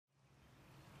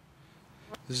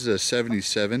This is a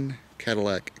 77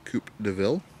 Cadillac Coupe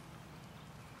DeVille.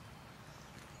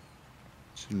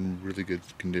 It's in really good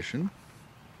condition.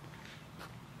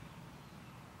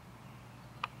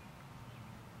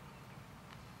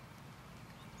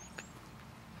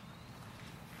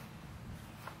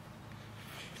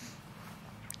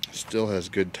 Still has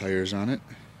good tires on it.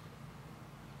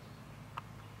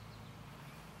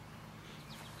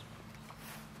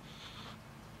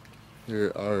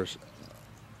 There are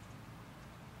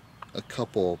a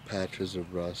couple patches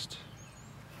of rust,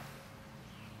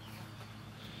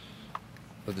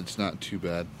 but it's not too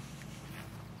bad.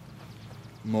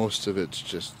 Most of it's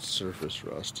just surface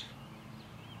rust.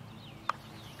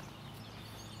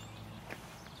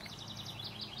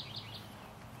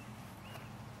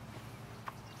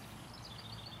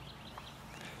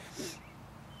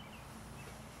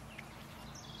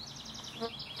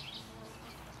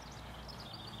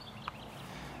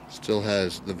 Still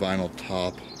has the vinyl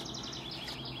top,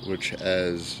 which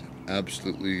has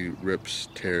absolutely rips,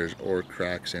 tears, or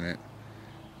cracks in it,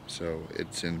 so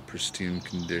it's in pristine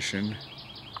condition.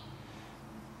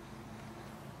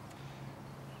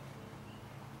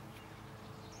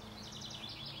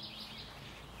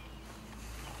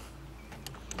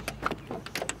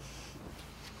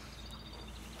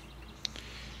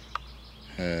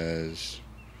 Has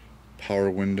power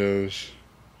windows,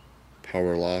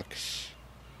 power locks,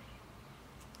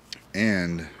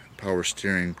 and power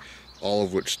steering, all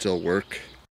of which still work.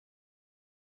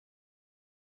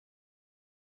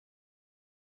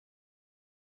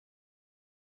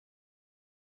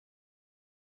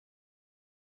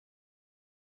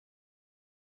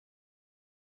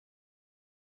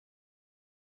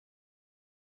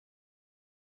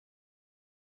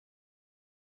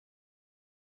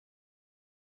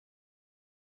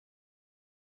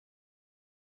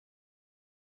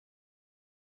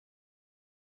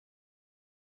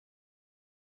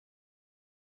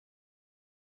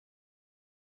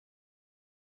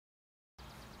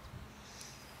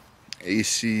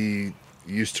 AC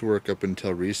used to work up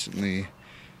until recently.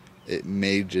 It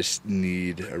may just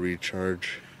need a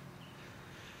recharge.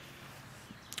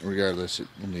 Regardless, it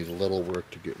will need a little work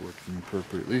to get working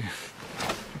appropriately.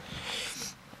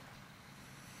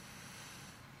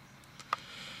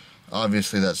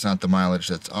 Obviously that's not the mileage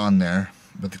that's on there,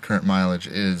 but the current mileage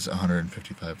is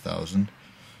 155,000.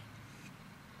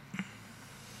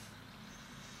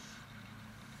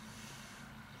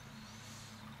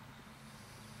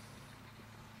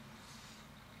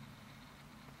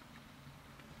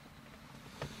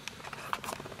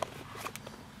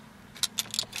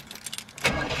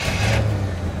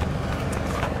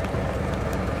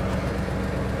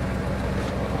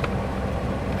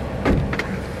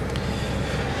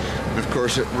 Of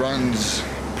course, it runs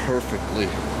perfectly.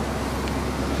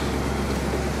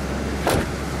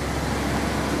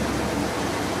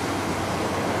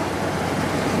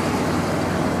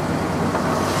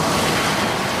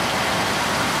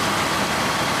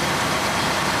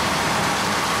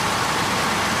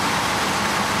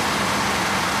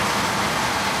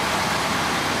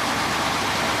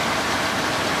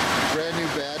 Brand new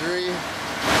battery,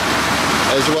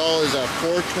 as well as a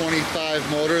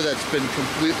 425 motor that's been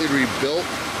completely rebuilt.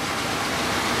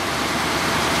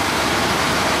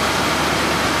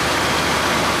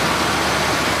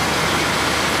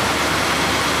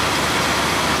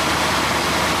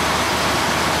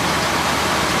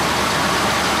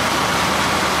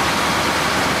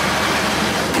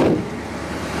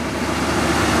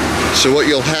 So what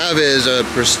you'll have is a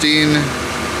pristine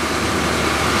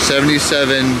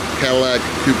 77 Cadillac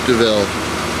Coupe DeVille.